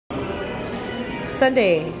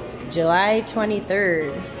Sunday, July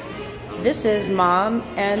 23rd. This is Mom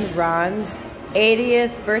and Ron's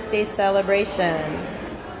 80th birthday celebration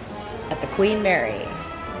at the Queen Mary.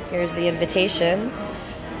 Here's the invitation.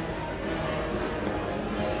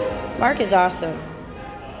 Mark is awesome.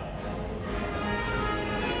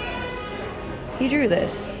 He drew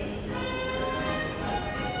this.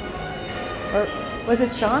 Or was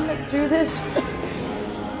it Sean that drew this?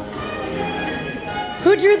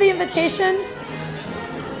 Who drew the invitation?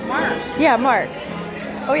 Mark. Yeah, Mark.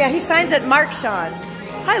 Oh yeah, he signs it Mark Sean.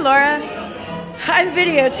 Hi Laura. I'm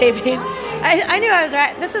videotaping. I knew I was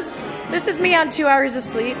right. This is me on 2 hours of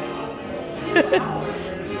sleep.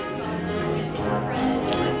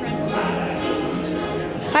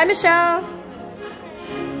 Hi Michelle.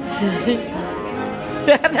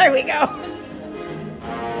 There we go.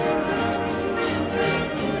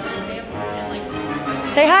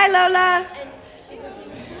 Say hi Lola.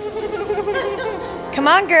 Come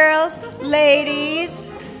on girls, ladies.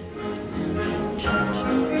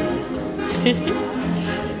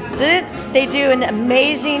 Didn't they do an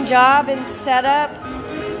amazing job in setup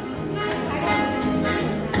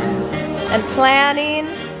and planning?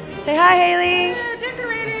 Say hi Haley. Yeah,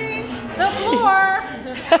 decorating the floor.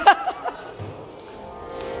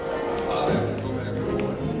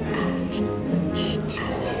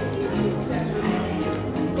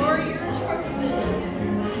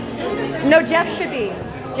 No, Jeff should be.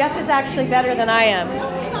 Jeff is actually better than I am.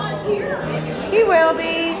 He will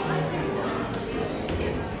be.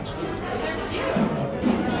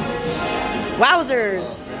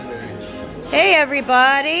 Wowzers. Hey,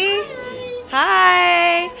 everybody.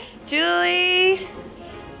 Hi, Julie.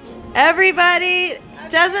 Everybody,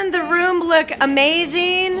 doesn't the room look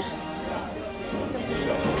amazing?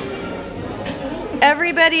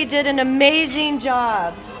 Everybody did an amazing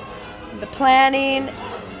job. The planning,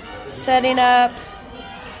 setting up.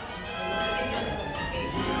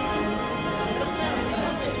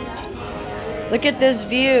 Look at this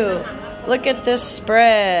view. Look at this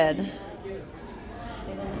spread.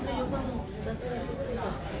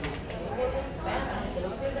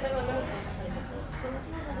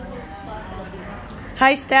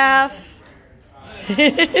 Hi, staff.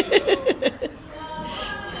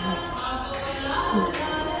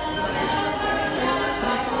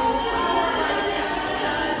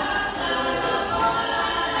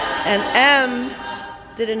 And M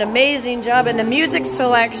did an amazing job in the music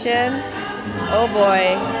selection. Oh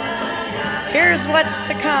boy. Here's what's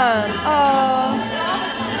to come. Oh.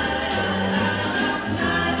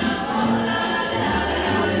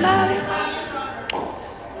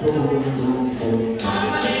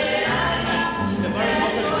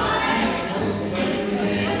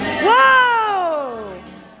 Whoa!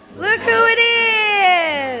 Look who it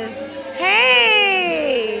is!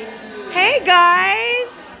 Hey! Hey guys!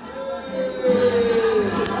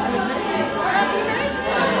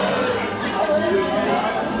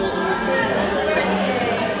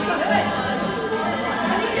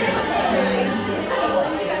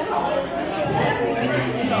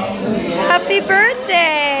 Happy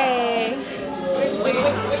birthday!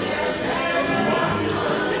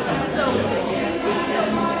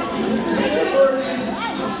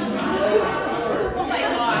 Oh my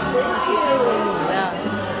gosh.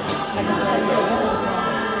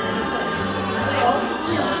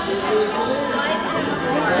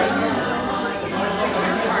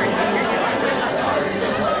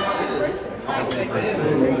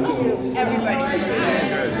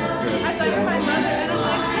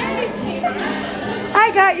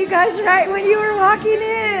 I got you guys right when you were walking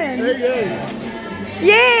in. There you go.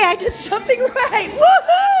 Yay, I did something right.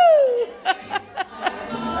 Woohoo!